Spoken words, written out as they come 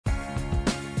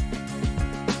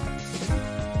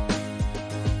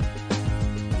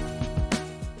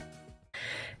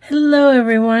Hello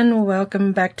everyone,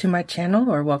 welcome back to my channel,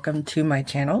 or welcome to my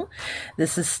channel.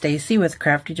 This is Stacy with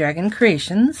Crafty Dragon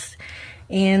Creations,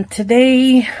 and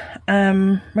today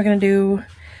we're going to do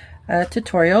a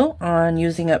tutorial on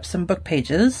using up some book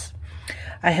pages.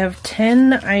 I have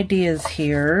 10 ideas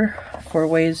here for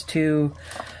ways to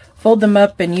fold them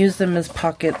up and use them as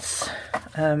pockets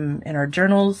in our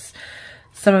journals.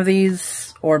 Some of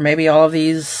these, or maybe all of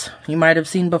these, you might have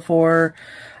seen before.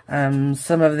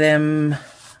 Some of them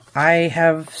I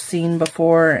have seen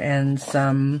before, and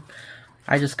some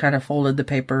I just kind of folded the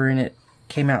paper and it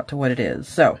came out to what it is.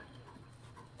 So,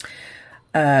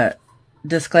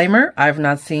 disclaimer, I've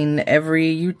not seen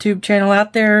every YouTube channel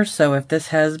out there, so if this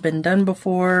has been done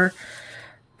before,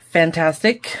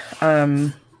 fantastic.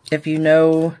 If you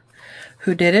know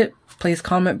who did it, please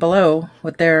comment below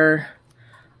with their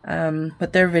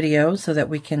video so that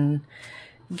we can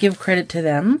give credit to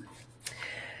them.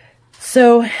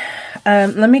 So,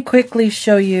 let me quickly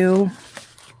show you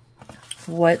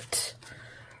what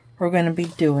we're going to be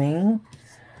doing.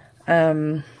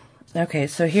 Okay,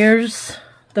 so here's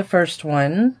the first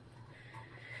one,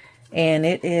 and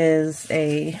it is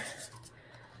a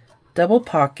double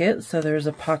pocket. So there's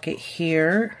a pocket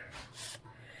here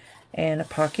and a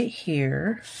pocket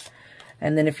here,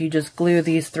 and then if you just glue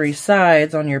these three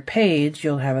sides on your page,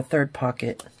 you'll have a third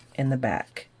pocket in the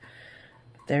back.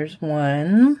 There's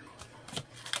one.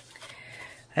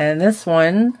 And this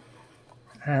one,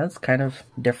 it's kind of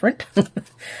different,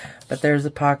 but there's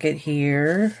a pocket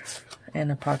here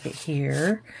and a pocket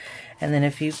here. And then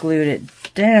if you glued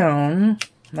it down,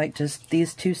 like just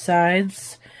these two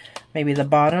sides, maybe the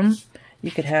bottom,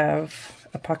 you could have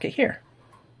a pocket here.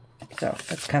 So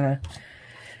that's kind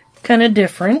of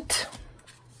different.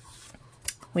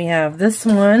 We have this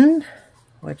one,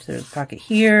 which there's a pocket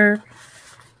here,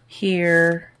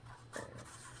 here,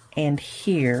 and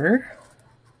here.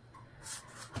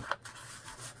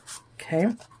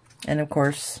 Okay, and of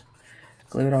course,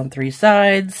 glue it on three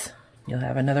sides. You'll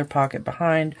have another pocket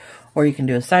behind, or you can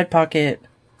do a side pocket,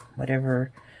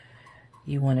 whatever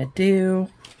you want to do.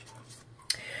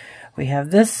 We have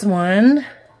this one,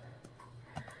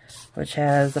 which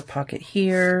has a pocket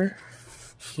here,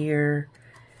 here,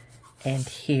 and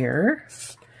here.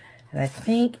 And I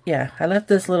think, yeah, I left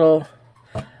this little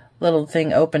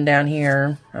thing open down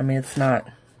here. I mean, it's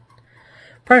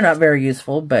probably not very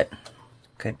useful, but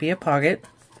could be a pocket.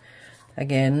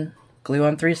 Again, glue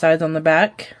on three sides on the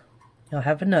back. You'll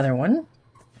have another one.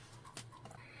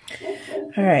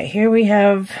 Alright, here we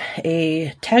have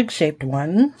a tag-shaped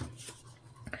one.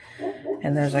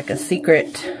 And there's like a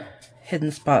secret hidden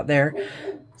spot there.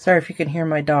 Sorry if you can hear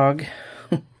my dog.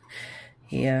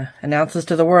 He announces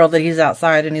to the world that he's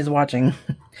outside and he's watching.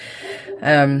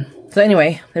 So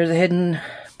anyway, there's a hidden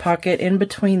pocket in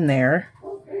between there.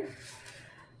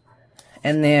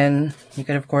 And then you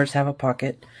could, of course, have a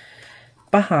pocket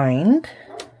behind.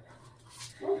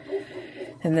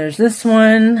 And there's this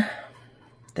one.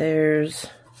 There's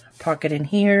a pocket in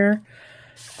here.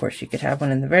 Of course, you could have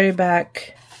one in the very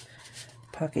back.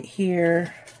 Pocket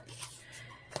here.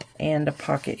 And a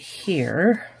pocket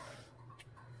here.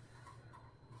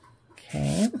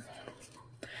 Okay.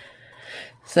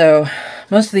 So,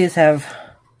 most of these have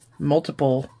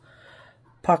multiple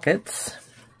pockets.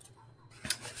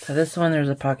 So this one, there's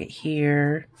a pocket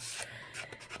here,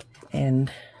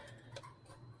 and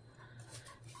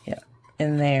yeah,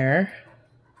 in there,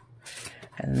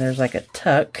 and there's like a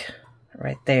tuck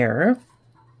right there.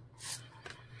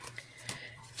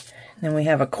 Then we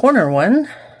have a corner one,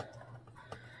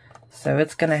 so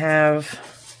it's going to have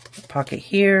a pocket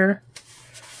here,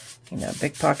 you know,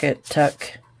 big pocket,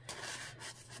 tuck,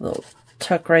 little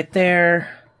tuck right there,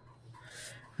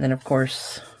 and then of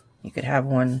course you could have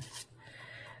one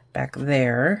back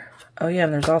there. Oh yeah,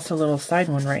 and there's also a little side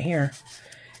one right here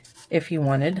if you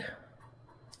wanted.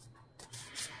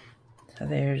 So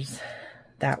there's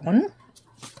that one.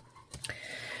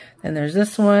 And there's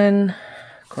this one.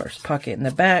 Of course, pocket in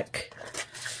the back.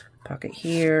 Pocket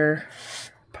here.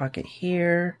 Pocket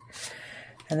here.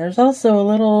 And there's also a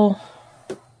little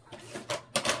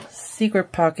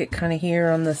secret pocket kind of here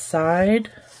on the side.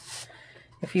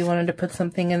 If you wanted to put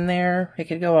something in there, it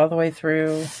could go all the way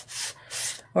through.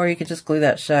 Or you could just glue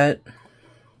that shut,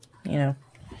 you know,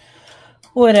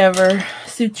 whatever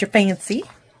suits your fancy.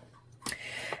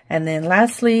 And then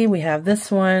lastly, we have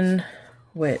this one,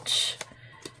 which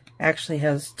actually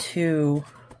has two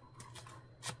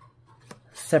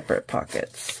separate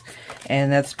pockets.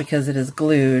 And that's because it is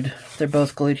glued. They're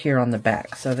both glued here on the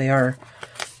back. So they are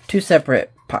two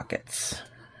separate pockets.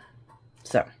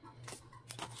 So,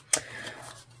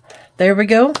 there we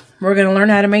go. We're going to learn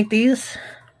how to make these.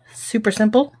 Super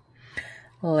simple.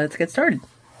 let's get started.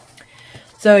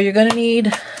 So you're going to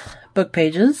need book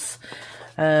pages.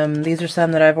 These are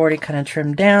some that I've already kind of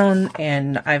trimmed down,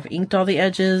 and I've inked all the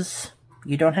edges.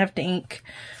 You don't have to ink.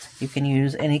 You can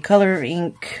use any color of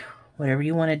ink, whatever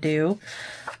you want to do.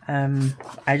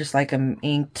 I just like them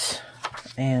inked,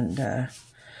 and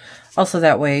also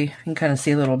that way you can kind of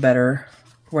see a little better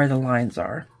where the lines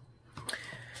are.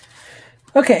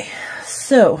 Okay,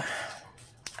 so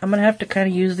I'm going to have to kind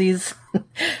of use these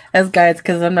as guides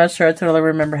because I'm not sure I totally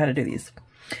remember how to do these.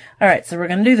 Alright, so we're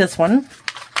going to do this one.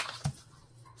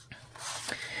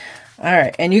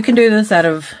 Alright, and you can do this out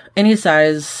of any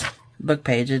size book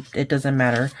page. It doesn't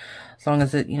matter as long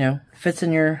as it, you know, fits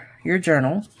in your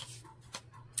journal.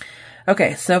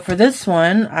 Okay, so for this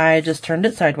one, I just turned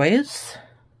it sideways.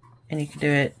 And you can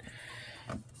do it,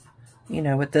 you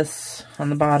know, with this on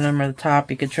the bottom or the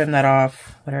top. You could trim that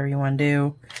off, whatever you want to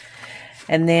do.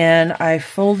 And then I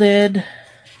folded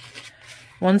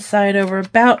one side over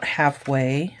about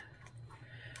halfway.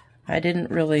 I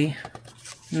didn't really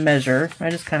measure. I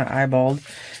just kind of eyeballed.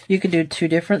 You could do two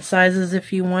different sizes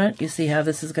if you want. You see how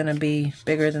this is going to be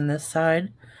bigger than this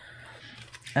side.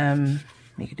 You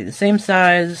could do the same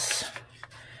size.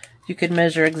 You could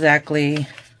measure exactly.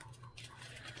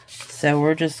 So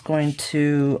we're just going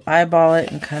to eyeball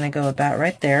it and kind of go about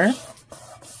right there.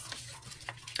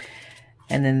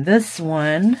 And then this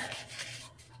one,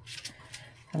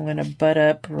 I'm going to butt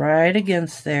up right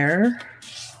against there.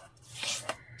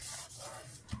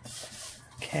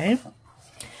 Okay.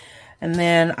 And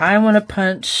then I want to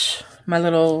punch my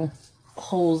little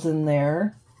holes in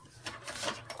there.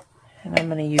 And I'm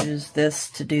going to use this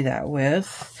to do that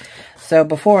with. So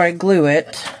before I glue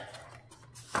it,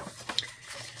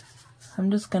 I'm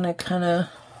just going to kind of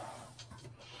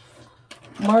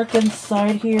mark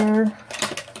inside here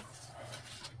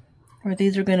where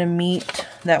these are going to meet.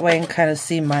 That way I can kind of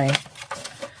see my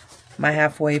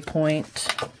halfway point.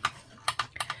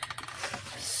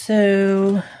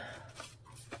 So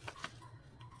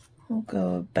we'll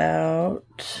go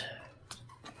about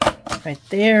right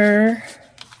there.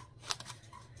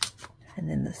 And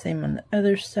then the same on the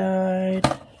other side.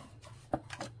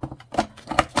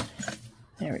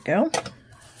 There we go.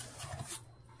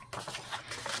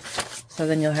 So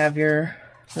then you'll have your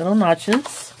little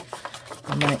notches.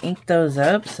 I'm going to ink those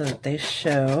up so that they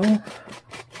show.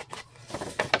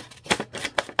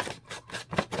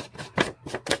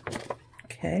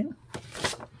 Okay.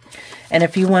 And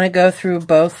if you want to go through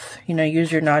both, you know,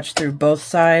 use your notch through both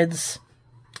sides,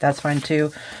 that's fine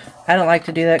too. I don't like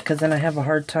to do that because then I have a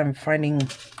hard time finding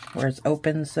where it's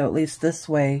open. So at least this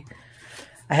way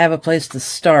I have a place to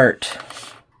start,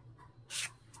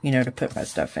 you know, to put my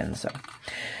stuff in. So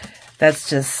that's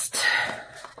just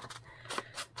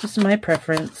my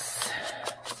preference.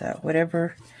 So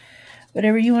whatever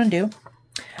you want to do.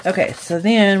 Okay, so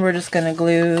then we're just going to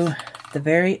glue the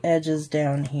very edges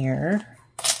down here.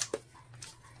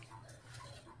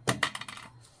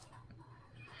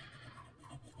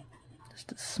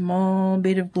 Just a small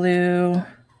bead of glue.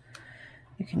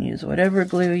 You can use whatever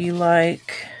glue you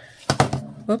like.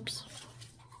 Whoops.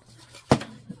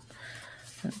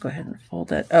 Let's go ahead and fold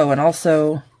that. Oh, and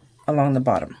also along the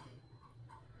bottom.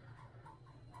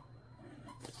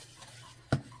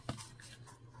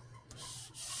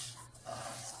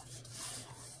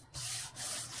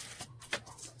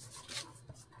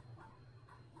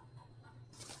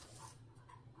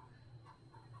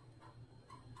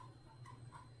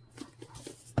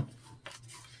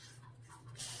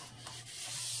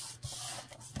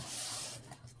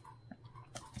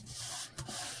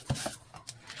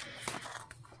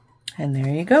 And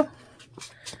there you go.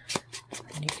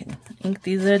 And you can ink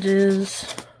these edges.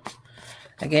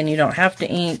 Again, you don't have to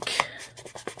ink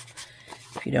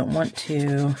if you don't want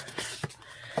to.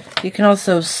 You can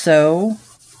also sew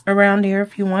around here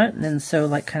if you want, and then sew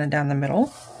like kind of down the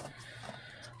middle.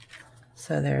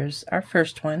 So there's our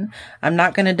first one. I'm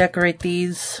not going to decorate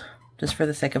these just for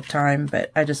the sake of time,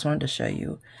 but I just wanted to show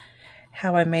you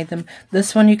how I made them.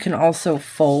 This one you can also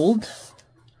fold.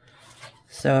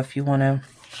 So if you want to,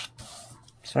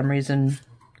 for some reason,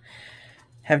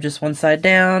 have just one side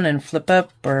down and flip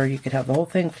up, or you could have the whole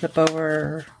thing flip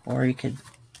over, or you could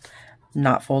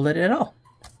not fold it at all.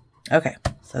 Okay,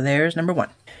 so there's number one.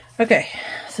 Okay,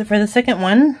 so for the second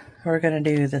one, we're going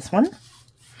to do this one.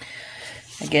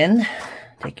 Again,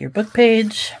 take your book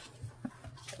page.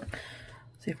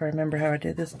 See if I remember how I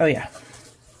did this. Oh yeah.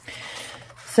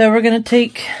 So we're going to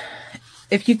take,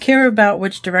 if you care about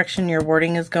which direction your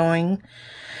wording is going,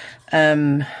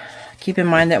 keep in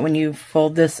mind that when you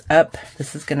fold this up,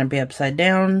 this is going to be upside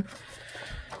down.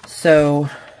 So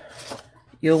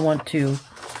you'll want to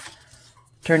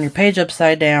turn your page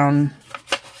upside down,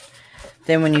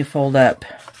 then when you fold up,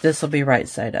 this will be right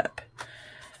side up.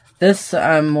 This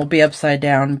will be upside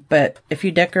down, but if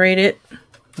you decorate it,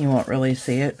 you won't really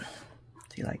see it.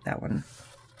 See, like that one.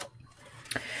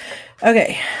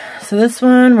 Okay, so this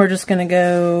one, we're just going to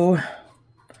go,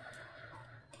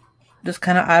 just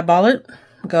kind of eyeball it.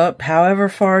 Go up however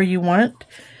far you want,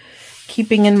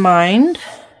 keeping in mind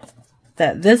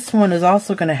that this one is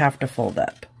also going to have to fold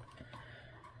up.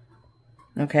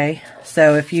 Okay,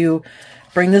 so if you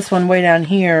bring this one way down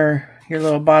here, your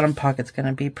little bottom pocket's going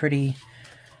to be pretty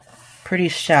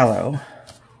shallow.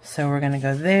 So we're going to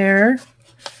go there.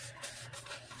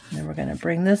 Then we're going to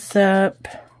bring this up.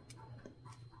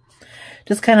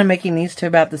 Just kind of making these two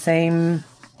about the same.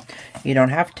 You don't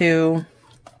have to.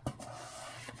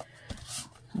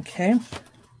 Okay.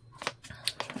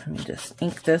 Let me just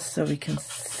ink this so we can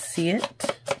see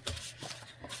it.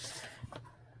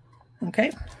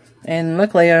 Okay. And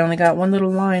luckily I only got one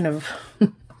little line of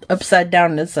upside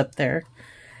downness up there.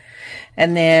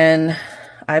 And then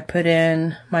I put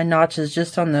in my notches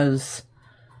just on those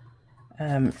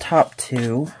top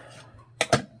two.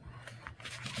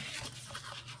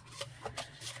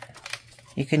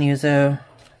 You can use a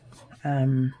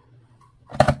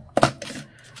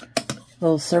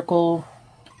little circle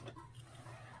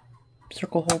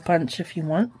hole punch if you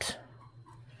want.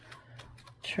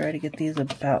 Try to get these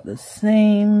about the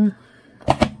same.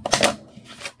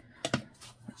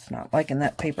 It's not liking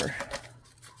that paper.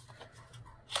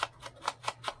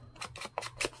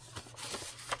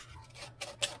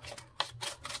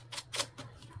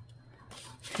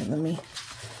 Okay, let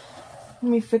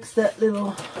me fix that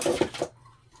little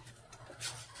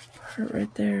part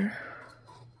right there.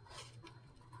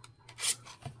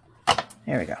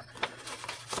 There we go.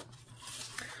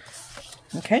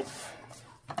 Okay.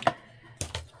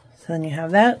 So then you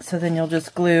have that. So then you'll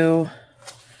just glue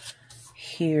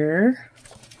here.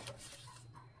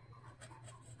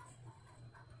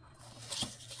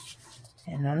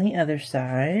 And on the other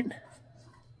side.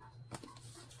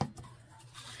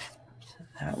 So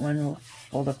that one will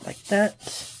fold up like that.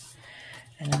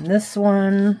 And then this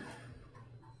one,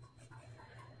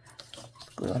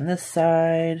 glue on this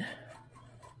side.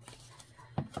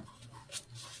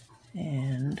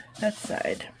 And that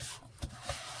side.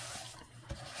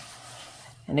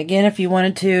 And again, if you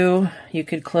wanted to, you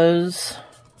could close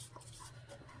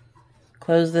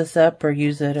this up or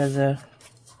use it as a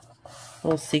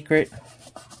little secret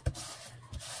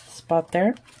spot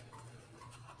there.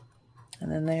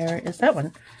 And then there is that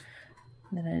one.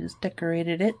 And then I just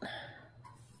decorated it.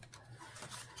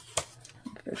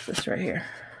 Fix this right here.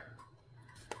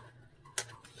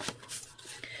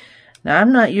 Now,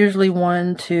 I'm not usually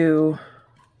one to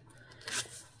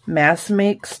mass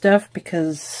make stuff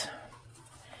because,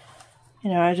 you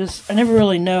know, I never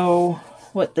really know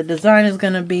what the design is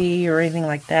going to be or anything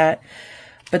like that.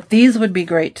 But these would be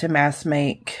great to mass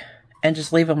make and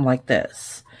just leave them like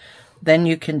this. Then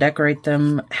you can decorate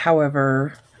them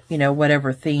however, you know,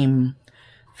 whatever theme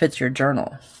fits your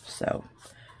journal. So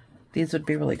these would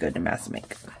be really good to mass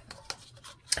make.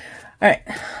 All right,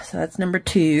 so that's number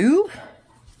 2.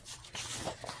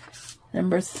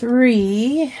 Number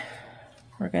 3,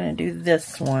 we're going to do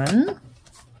this one.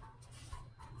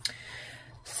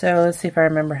 So let's see if I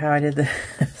remember how I did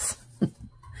this.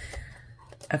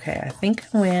 Okay, I think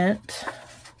I went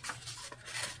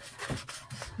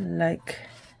like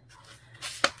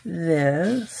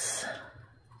this.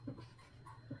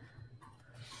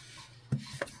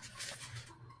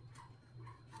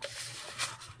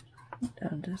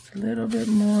 Down just a little bit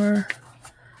more.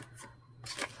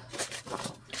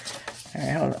 All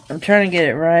right, hold on. I'm trying to get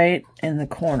it right in the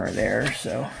corner there,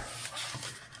 so.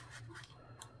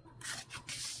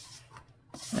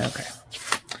 Okay.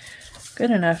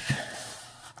 Good enough.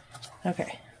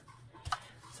 Okay.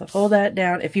 So fold that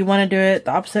down. If you want to do it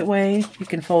the opposite way, you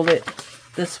can fold it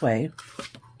this way.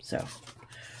 So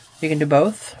you can do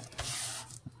both.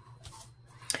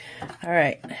 All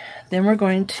right. Then we're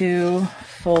going to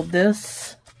fold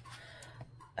this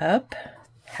up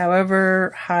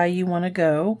however high you want to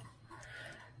go.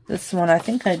 This one, I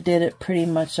think I did it pretty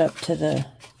much up to the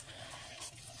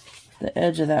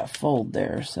edge of that fold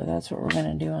there. So that's what we're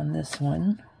going to do on this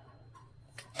one.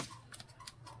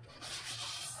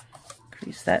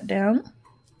 Crease that down.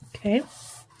 Okay.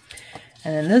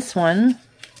 And then this one,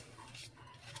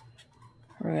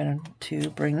 we're going to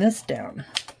bring this down.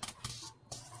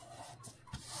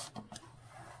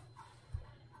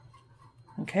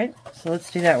 Okay, so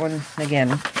let's do that one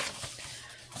again.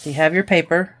 So you have your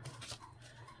paper.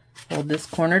 Fold this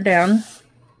corner down,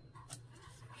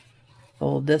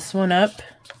 fold this one up,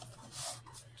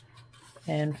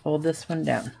 and fold this one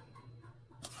down.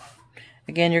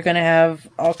 Again, you're going to have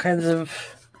all kinds of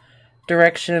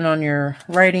direction on your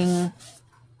writing,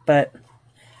 but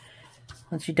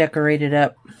once you decorate it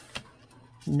up,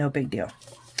 no big deal.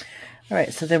 All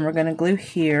right, so then we're going to glue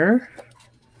here.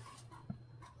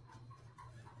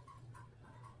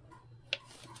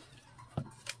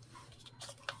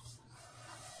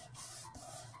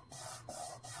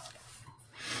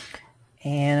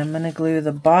 And I'm going to glue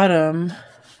the bottom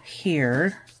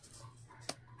here.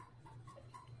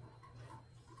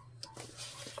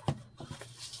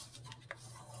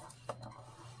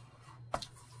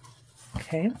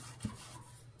 Okay.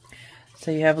 So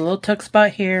you have a little tuck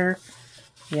spot here.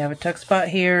 You have a tuck spot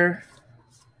here.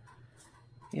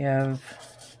 You have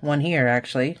one here,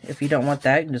 actually. If you don't want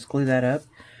that, you can just glue that up.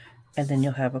 And then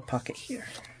you'll have a pocket here.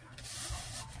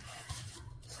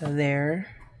 So there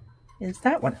is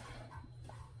that one.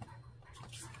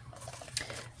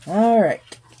 All right.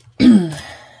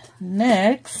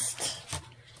 Next,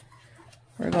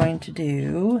 we're going to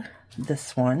do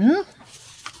this one.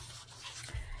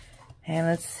 And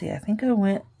let's see, I think I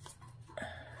went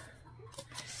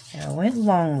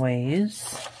long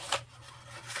ways.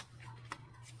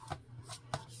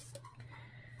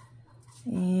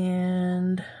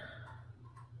 And,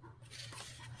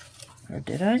 or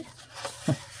did I?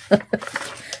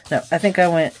 No, I think I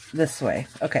went this way.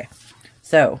 Okay,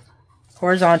 so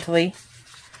horizontally,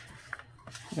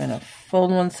 I'm going to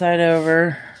fold one side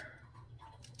over.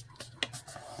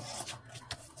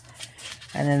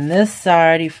 And then this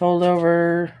side, you fold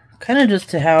over kind of just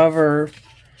to however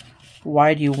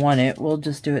wide you want it. We'll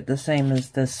just do it the same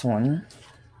as this one.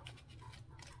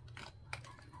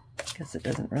 Guess it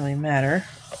doesn't really matter.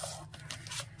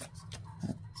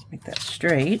 Let's make that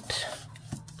straight.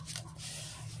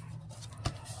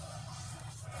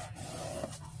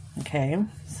 Okay,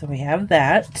 so we have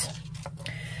that.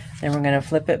 Then we're going to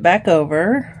flip it back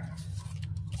over.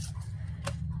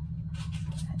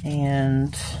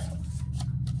 And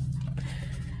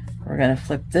we're going to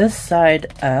flip this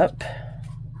side up.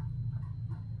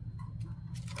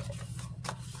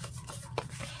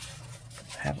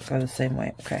 Have it go the same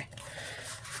way. Okay.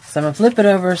 So I'm going to flip it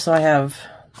over so I have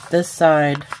this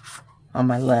side on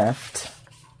my left.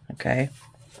 Okay.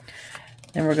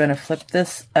 Then we're going to flip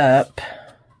this up.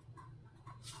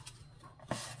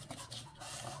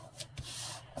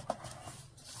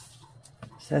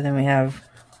 So then we have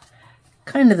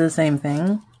kind of the same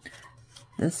thing.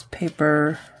 This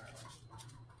paper,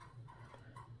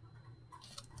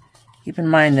 keep in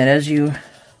mind that as you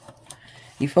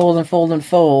fold and fold and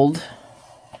fold,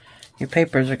 your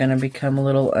papers are going to become a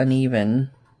little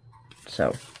uneven.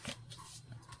 So,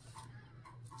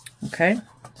 okay,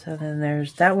 so then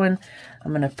there's that one.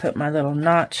 I'm going to put my little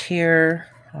notch here.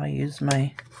 I'll use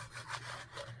my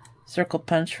circle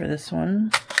punch for this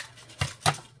one.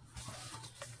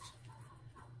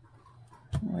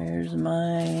 Where's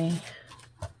my...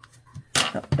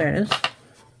 Oh, there it is.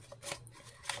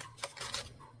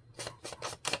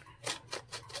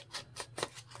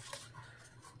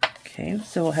 Okay,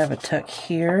 so we'll have a tuck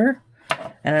here.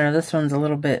 And I know this one's a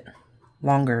little bit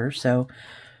longer, so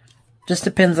just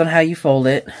depends on how you fold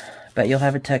it. But you'll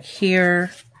have a tuck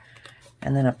here,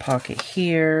 and then a pocket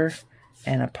here,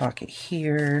 and a pocket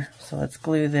here. So let's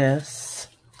glue this.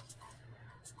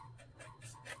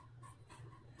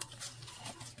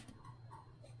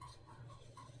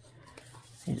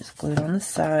 You just glue it on the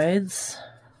sides.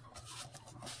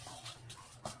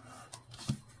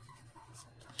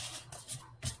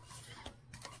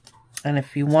 And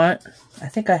if you want, I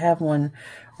think I have one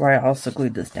where I also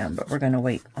glued this down, but we're going to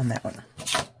wait on that one.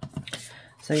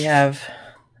 So you have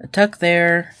a tuck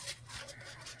there.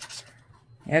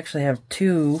 You actually have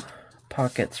two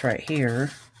pockets right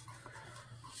here.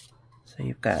 So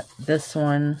you've got this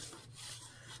one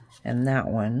and that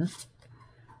one.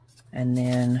 And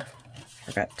then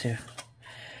forgot to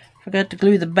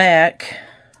glue the back.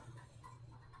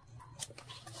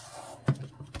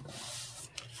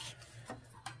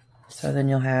 So then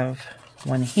you'll have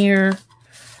one here,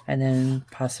 and then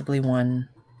possibly one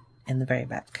in the very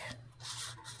back.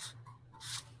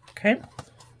 Okay,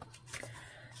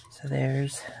 so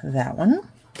there's that one.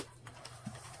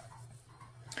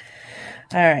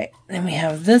 All right, then we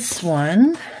have this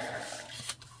one.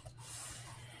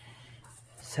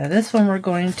 So this one we're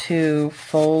going to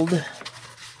fold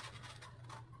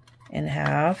in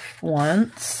half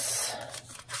once.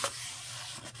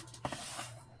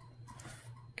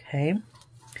 Okay,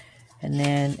 and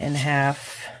then in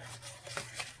half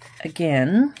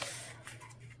again.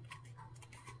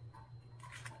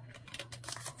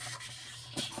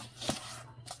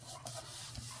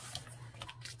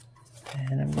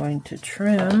 going to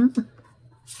trim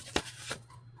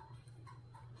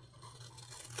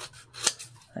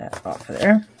that off of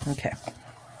there. Okay.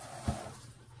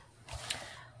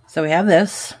 So we have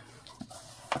this.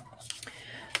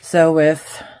 So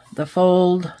with the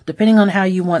fold, depending on how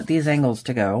you want these angles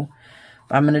to go,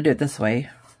 I'm going to do it this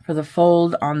way. For the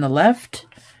fold on the left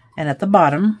and at the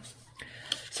bottom.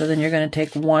 So then you're going to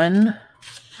take one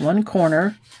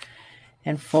corner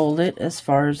and fold it as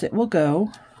far as it will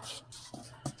go.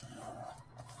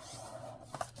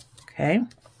 Okay.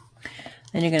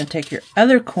 Then you're going to take your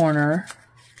other corner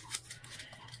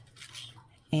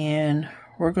and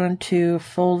we're going to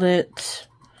fold it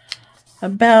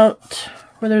about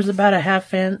where there's about a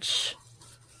 1/2 inch.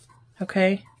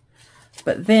 Okay.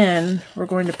 But then we're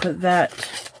going to put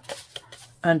that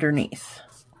underneath.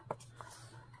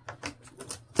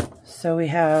 So we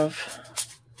have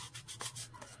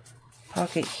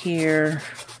pocket here,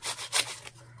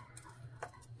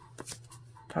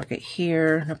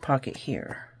 and a pocket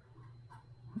here.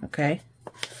 Okay.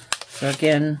 So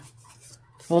again,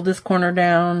 fold this corner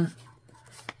down,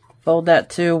 fold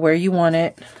that to where you want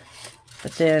it,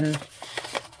 but then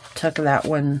tuck that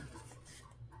one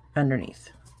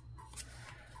underneath.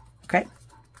 Okay.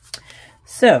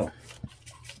 So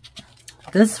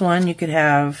this one you could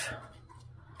have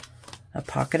a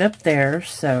pocket up there,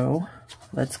 so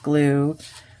let's glue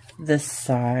this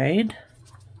side.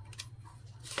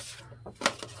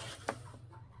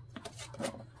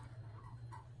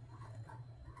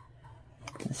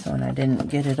 This one I didn't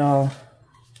get it all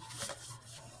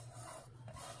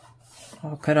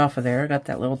cut off of there. I got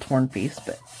that little torn piece,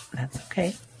 but that's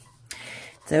okay.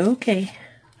 It's okay.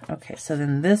 Okay, so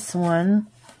then this one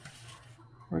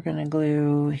we're going to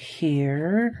glue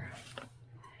here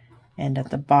and at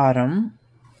the bottom.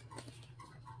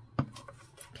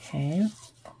 Okay,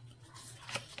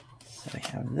 so we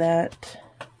have that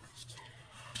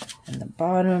and the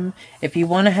bottom. If you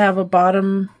want to have a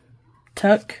bottom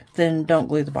tuck, then don't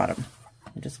glue the bottom.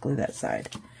 Just glue that side.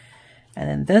 And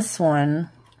then this one,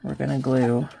 we're going to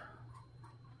glue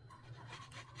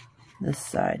this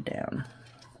side down.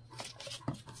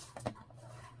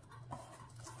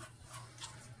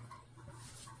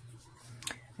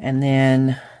 And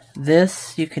then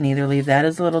this, you can either leave that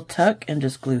as a little tuck and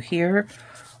just glue here,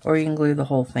 or you can glue the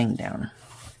whole thing down.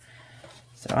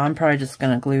 So I'm probably just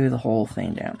going to glue the whole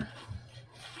thing down.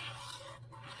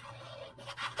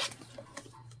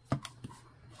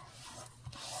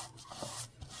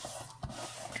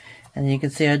 And you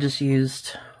can see I just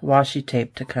used washi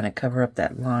tape to kind of cover up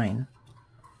that line.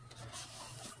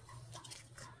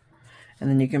 And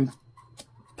then you can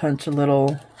punch a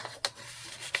little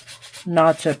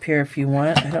notch up here if you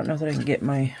want. I don't know that I can get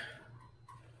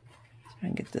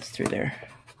this through there.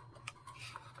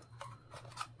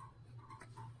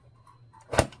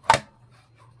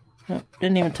 Oh,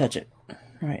 didn't even touch it.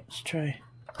 All right, let's try.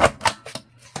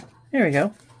 There we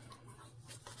go.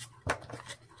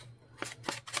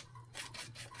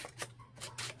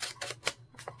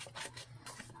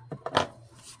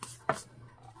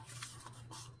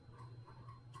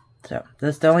 So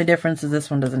the only difference is this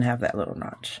one doesn't have that little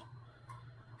notch.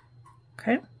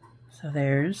 Okay, so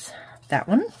there's that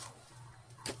one.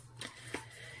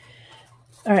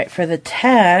 All right, for the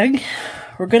tag,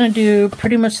 we're going to do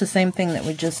pretty much the same thing that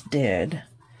we just did.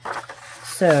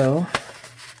 So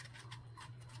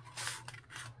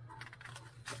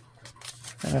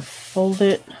I'm going to fold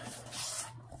it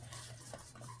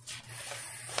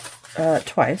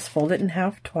twice, fold it in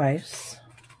half twice.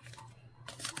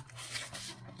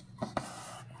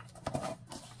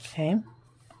 Okay, I'm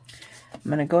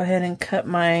going to go ahead and cut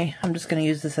I'm just going to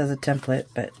use this as a template,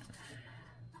 but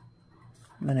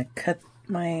I'm going to cut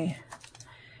my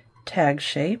tag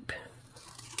shape.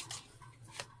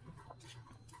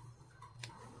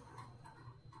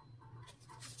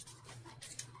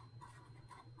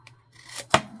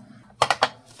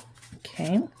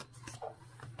 Okay.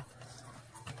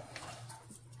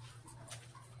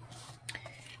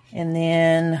 And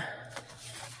then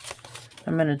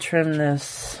I'm going to trim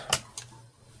this,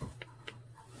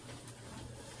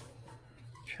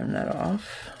 trim that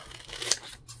off.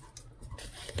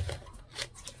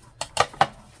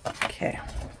 Okay.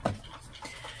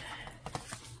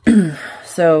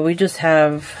 So we just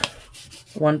have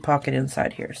one pocket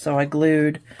inside here. So I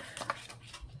glued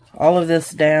all of this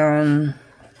down.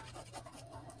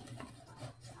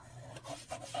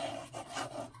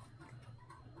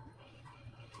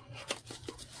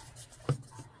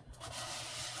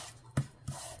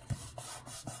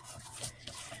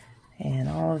 And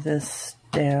all of this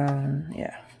down,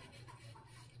 yeah.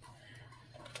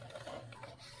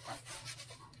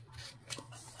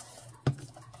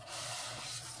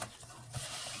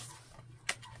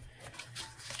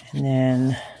 And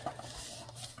then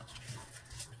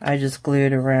I just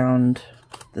glued around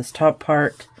this top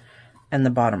part and the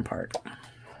bottom part.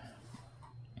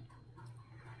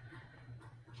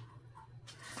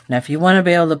 Now if you want to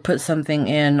be able to put something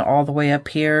in all the way up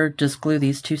here, just glue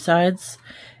these two sides.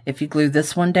 If you glue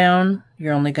this one down,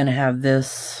 you're only going to have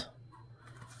this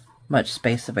much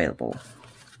space available.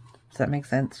 Does that make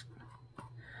sense?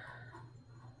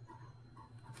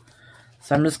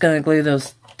 So I'm just going to glue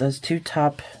those two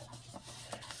top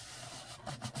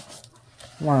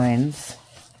lines,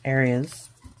 areas,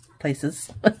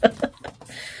 places.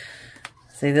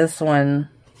 See, this one,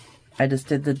 I just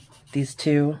did these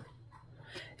two.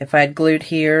 If I had glued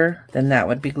here, then that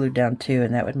would be glued down too,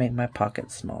 and that would make my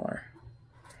pocket smaller.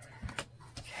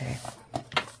 Okay.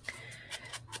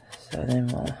 So then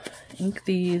we'll ink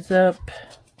these up.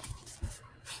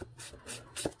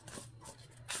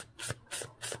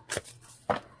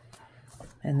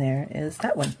 And there is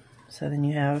that one. So then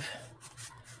you have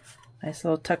a nice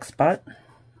little tuck spot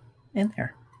in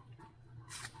there.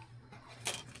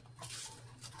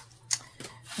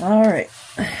 All right.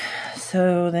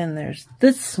 So then there's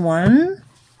this one.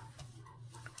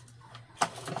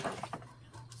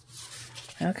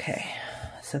 Okay.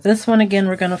 So this one again,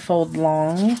 we're going to fold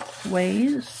long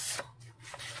ways.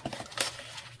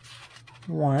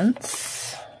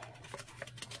 Once.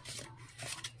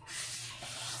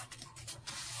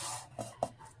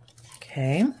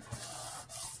 Okay. Is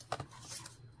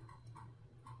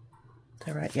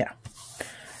that right? Yeah.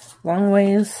 Long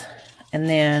ways. And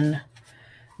then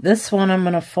this one I'm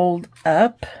going to fold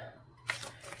up.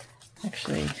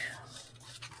 Actually,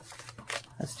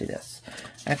 let's do this.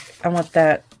 I want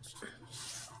that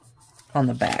on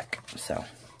the back. So,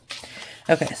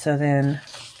 okay, so then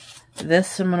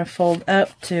this I'm going to fold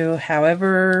up to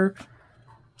however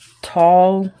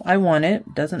tall I want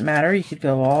it. Doesn't matter. You could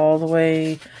go all the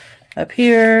way up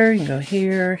here. You can go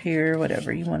here, here,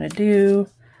 whatever you want to do.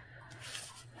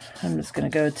 I'm just going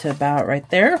to go to about right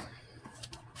there.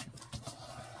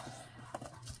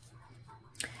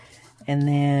 And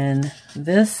then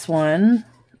this one,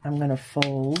 I'm going to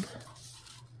fold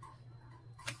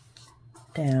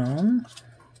down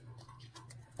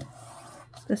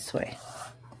this way.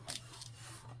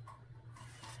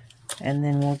 And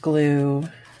then we'll glue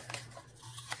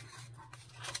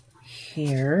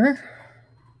here.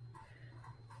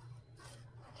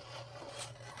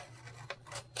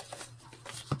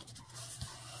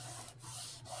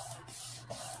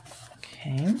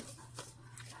 Okay.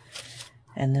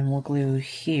 And then we'll glue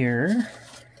here.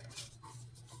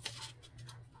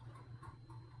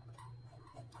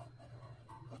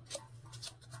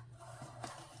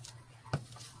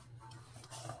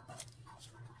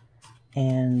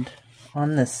 And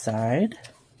on this side.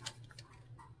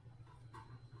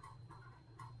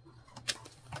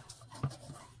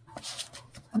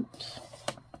 Oops.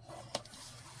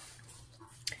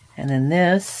 And then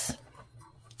this,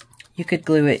 you could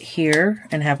glue it here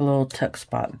and have a little tuck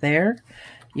spot there.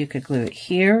 You could glue it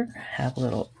here, have a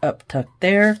little up tuck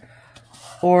there,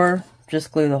 or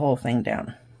just glue the whole thing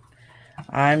down.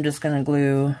 I'm just going to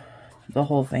glue the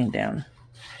whole thing down.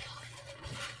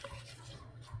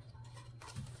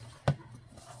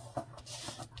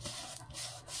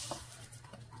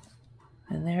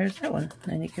 And there's that one.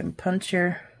 Then you can punch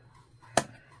your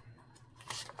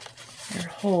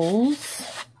holes.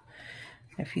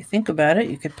 If you think about it,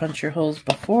 you could punch your holes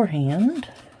beforehand.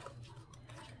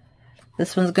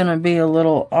 This one's going to be a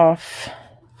little off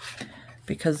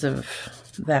because of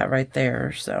that right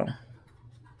there, so.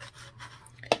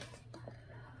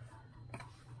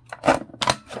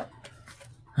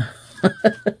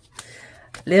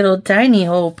 Little tiny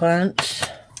hole punch.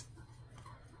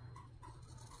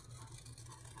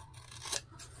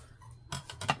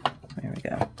 There we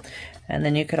go. And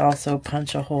then you could also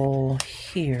punch a hole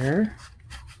here.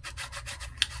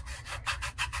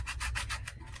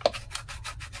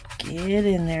 Get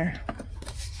in there.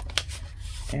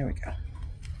 There we go.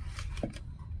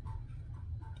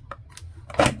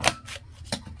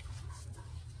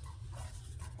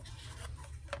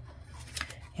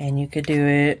 And you could do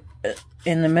it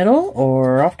in the middle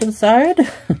or off to the side.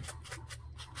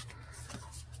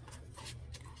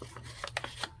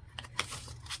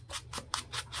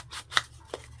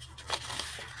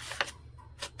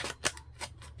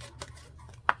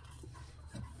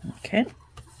 Okay.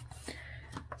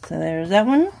 So there's that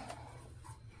one.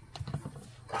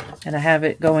 And I have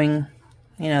it going,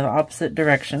 you know, the opposite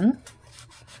direction,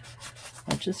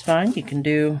 which is fine. You can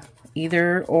do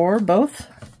either or both.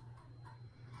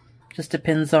 Just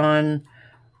depends on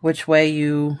which way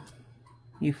you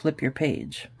flip your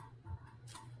page.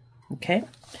 Okay.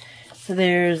 So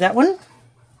there's that one.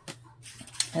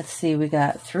 Let's see, we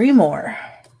got 3 more.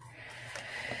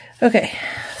 Okay,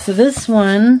 so this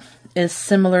one is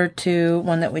similar to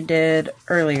one that we did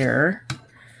earlier.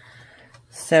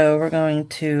 So we're going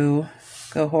to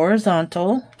go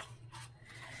horizontal,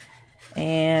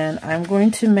 and I'm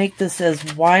going to make this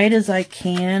as wide as I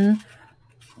can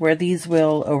where these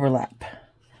will overlap.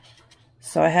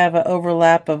 So I have an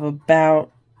overlap of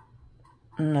about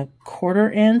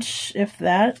 1/4 inch, if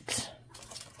that.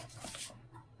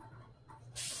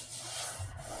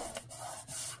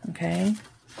 Okay,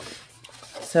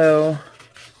 so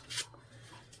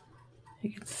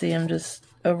you can see I'm just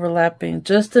overlapping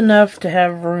just enough to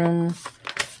have room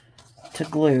to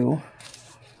glue.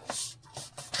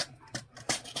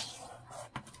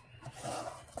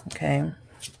 Okay,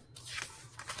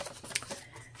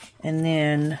 and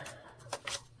then,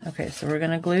 okay, so we're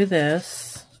going to glue this.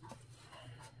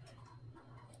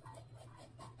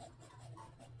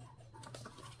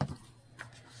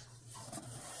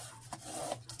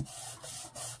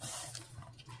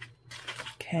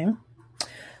 Okay,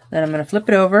 then I'm going to flip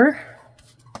it over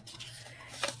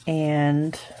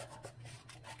and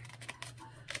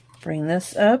bring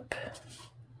this up.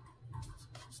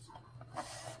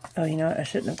 Oh, you know what? I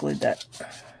shouldn't have glued that.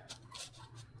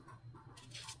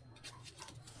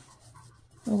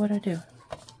 Oh, what'd I do?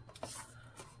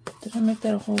 Did I make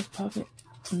that a whole pocket?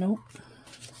 Nope.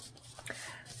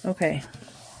 Okay.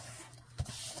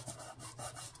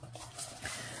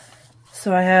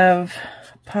 So I have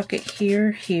pocket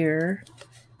here, here,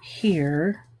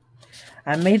 here.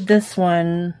 I made this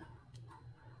one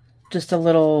just a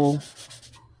little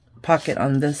pocket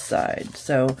on this side.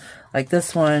 So like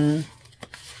this one,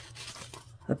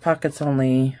 the pocket's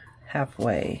only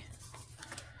halfway.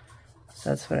 So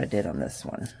that's what I did on this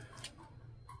one.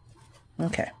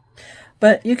 Okay.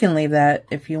 But you can leave that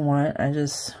if you want. I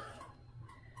just,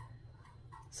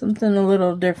 something a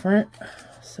little different.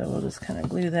 So we'll just kind of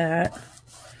glue that.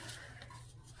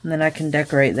 And then I can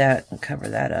decorate that and cover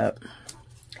that up.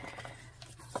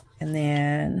 And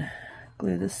then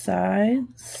glue the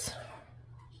sides.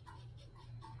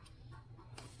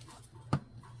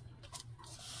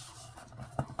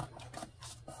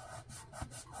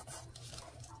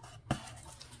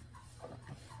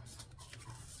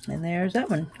 And there's that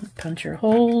one. Punch your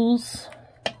holes.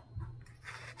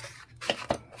 See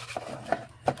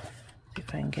if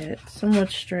I can get it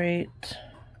somewhat straight.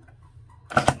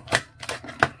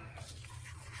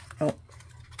 Oh,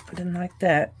 I didn't like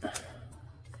that.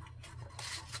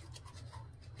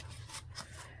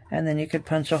 And then you could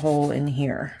punch a hole in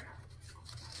here.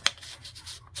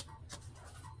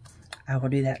 I will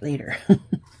do that later.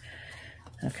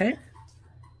 Okay,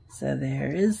 so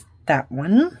there is that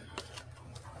one.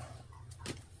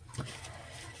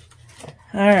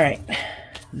 All right,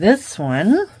 this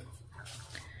one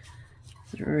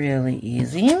is really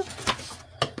easy. So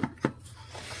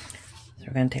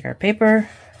we're going to take our paper,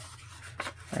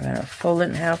 we're going to fold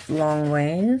it in half long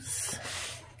ways.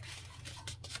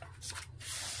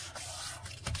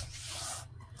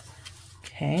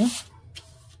 Okay,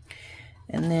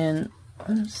 and then,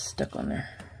 oh, it's stuck on there.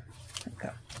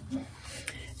 There we go.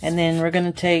 And then we're going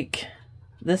to take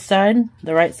this side,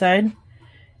 the right side,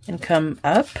 and come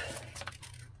up.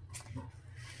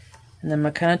 And then I'm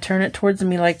going to kind of turn it towards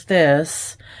me like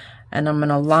this. And I'm going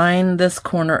to line this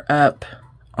corner up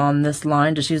on this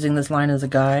line, just using this line as a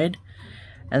guide.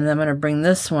 And then I'm going to bring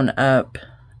this one up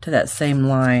to that same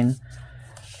line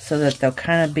so that they'll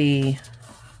kind of be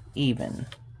even.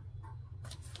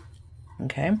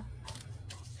 Okay.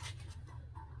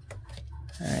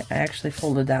 Alright, I actually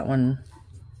folded that one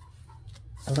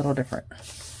a little different.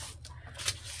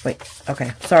 Wait,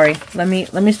 okay, sorry. Let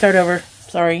me start over.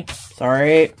 Sorry.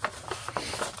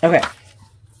 Okay.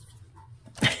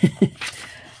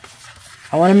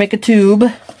 I want to make a tube.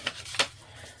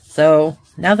 So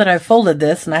now that I've folded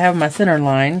this and I have my center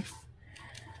line,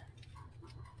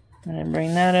 I'm going to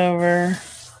bring that over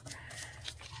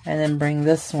and then bring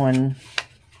this one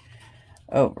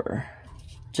over.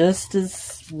 Just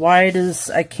as wide as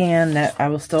I can, that I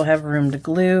will still have room to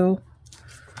glue.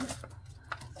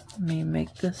 Let me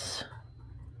make this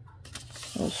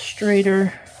a little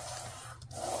straighter.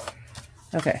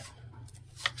 Okay.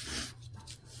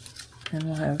 And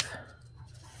we'll have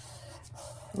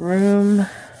room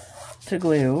to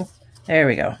glue. There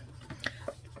we go.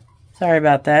 Sorry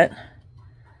about that.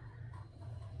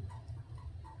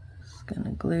 Just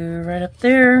gonna glue right up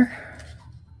there.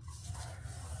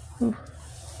 Ooh,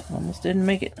 almost didn't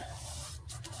make it.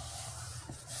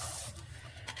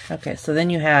 Okay, so then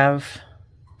you have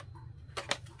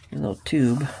your little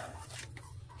tube.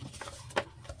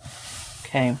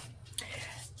 Okay.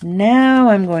 Now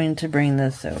I'm going to bring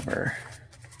this over.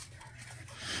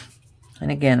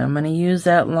 And again, I'm going to use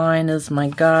that line as my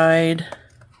guide.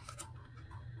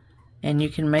 And you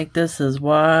can make this as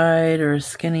wide or as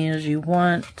skinny as you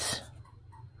want.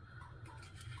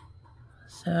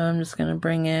 So I'm just going to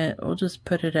bring it, we'll just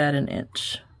put it at 1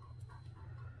 inch.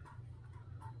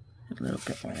 A little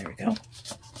bit more, there we go.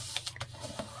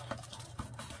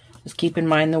 Just keep in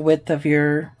mind the width of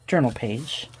your journal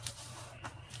page.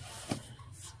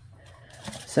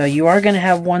 So you are going to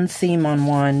have one seam on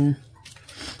one.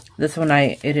 This one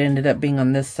it ended up being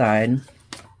on this side.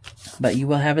 But you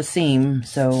will have a seam,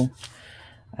 so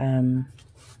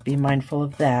be mindful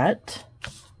of that.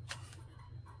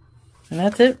 And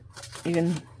that's it. You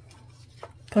can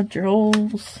punch your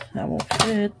holes. That will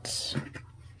fit.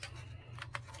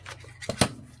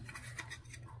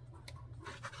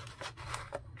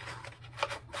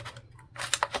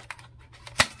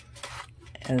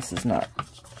 And this is not,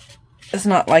 it's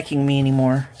not liking me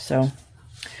anymore, so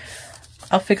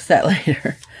I'll fix that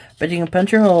later. But you can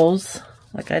punch your holes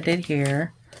like I did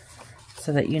here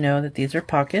so that you know that these are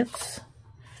pockets.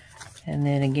 And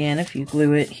then again, if you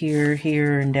glue it here,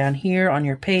 here, and down here on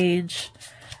your page,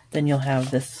 then you'll have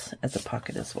this as a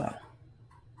pocket as well.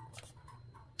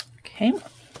 Okay.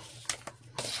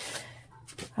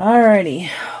 Alrighty,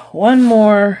 one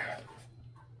more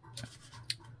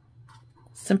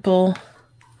simple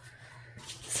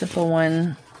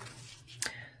one.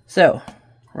 So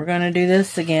we're going to do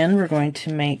this again. We're going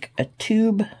to make a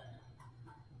tube.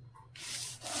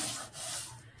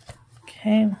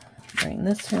 Okay, bring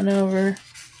this one over.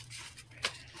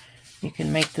 You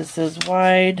can make this as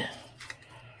wide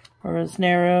or as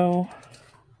narrow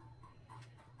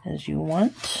as you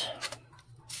want.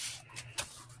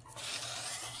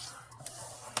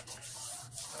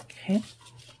 Okay.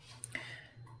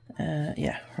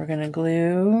 Yeah, we're going to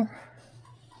glue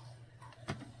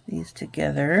these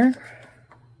together.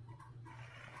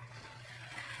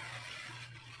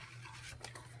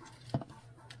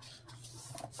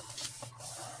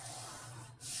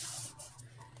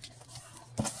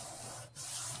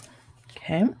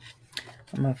 Okay, I'm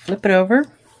going to flip it over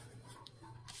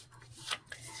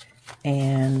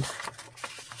and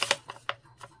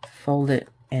fold it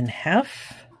in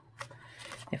half.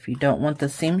 If you don't want the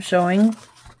seam showing,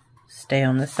 stay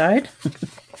on the side.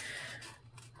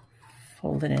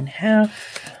 Fold it in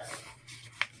half.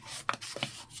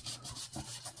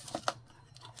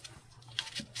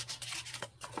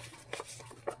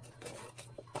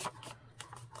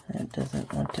 That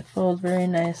doesn't want to fold very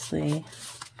nicely.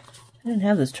 I didn't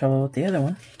have this trouble with the other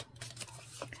one.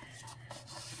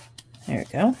 There we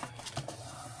go.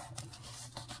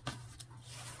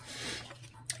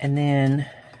 And then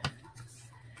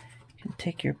you can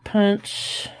take your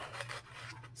punch.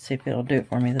 See if it'll do it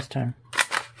for me this time.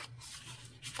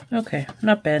 Okay,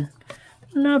 not bad.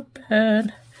 Not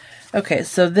bad. Okay,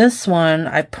 so this one,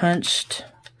 I punched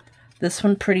this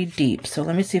one pretty deep. So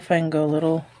let me see if I can go a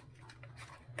little...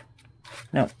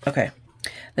 No, okay.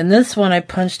 Then this one I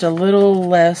punched a little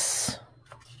less,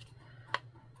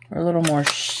 or a little more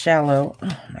shallow.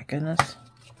 Oh my goodness.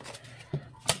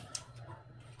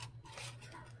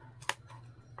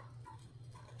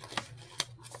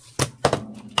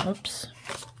 Oops.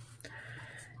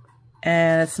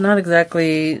 And it's not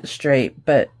exactly straight,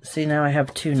 but see, now I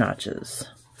have 2 notches.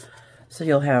 So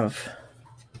you'll have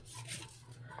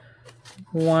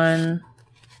 1,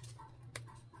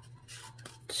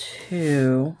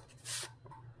 2,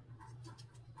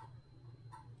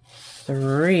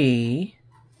 3,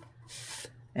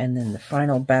 and then the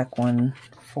final back one,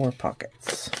 4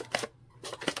 pockets.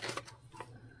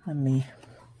 Let me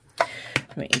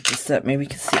eat this up. Maybe you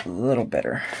can see it a little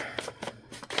better.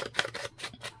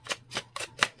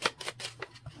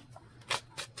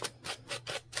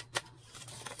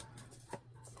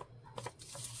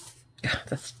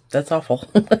 That's awful.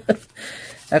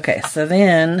 Okay, so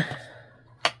then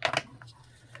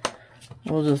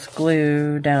we'll just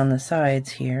glue down the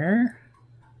sides here.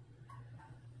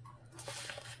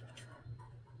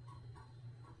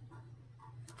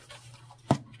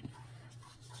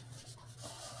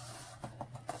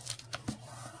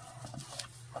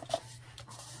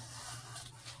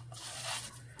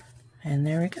 And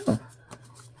there we go.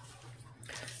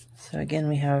 So again,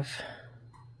 we have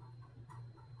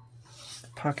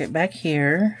pocket back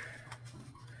here.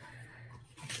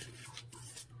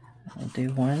 I'll do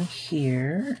one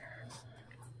here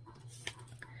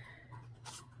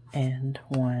and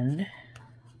one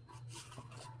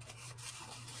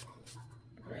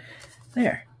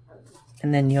there.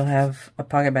 And then you'll have a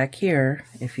pocket back here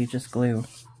if you just glue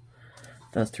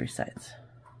those 3 sides.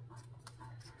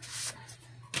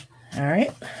 All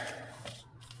right.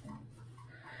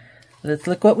 Let's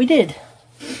look what we did.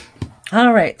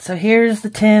 All right, so here's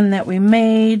the tin that we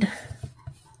made.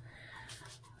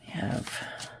 We have,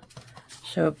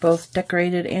 show it both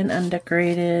decorated and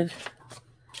undecorated.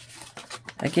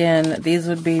 Again, these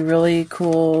would be really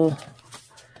cool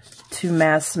to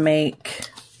mass make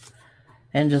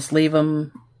and just leave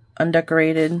them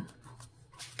undecorated.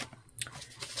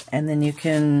 And then you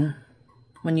can,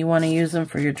 when you want to use them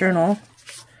for your journal,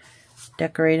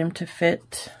 decorate them to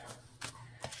fit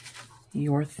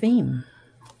your theme.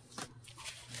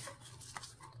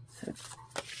 So,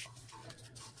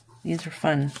 these are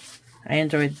fun. I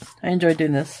enjoyed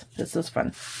doing this. This was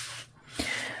fun.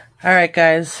 All right,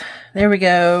 guys, there we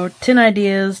go. 10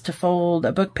 ideas to fold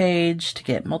a book page to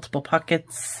get multiple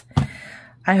pockets.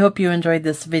 I hope you enjoyed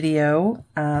this video.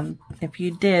 If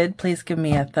you did, please give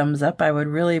me a thumbs up. I would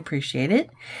really appreciate it.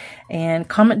 And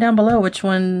comment down below which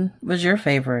one was your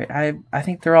favorite. I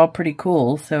think they're all pretty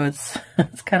cool, so it's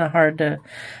kind of hard to...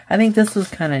 I think this was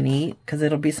kind of neat because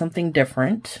it'll be something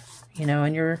different, you know,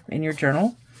 in your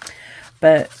journal.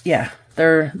 But yeah,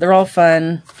 they're all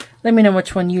fun. Let me know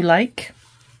which one you like.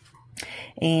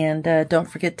 And don't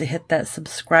forget to hit that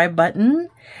subscribe button.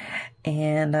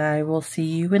 And I will see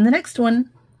you in the next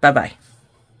one. Bye-bye.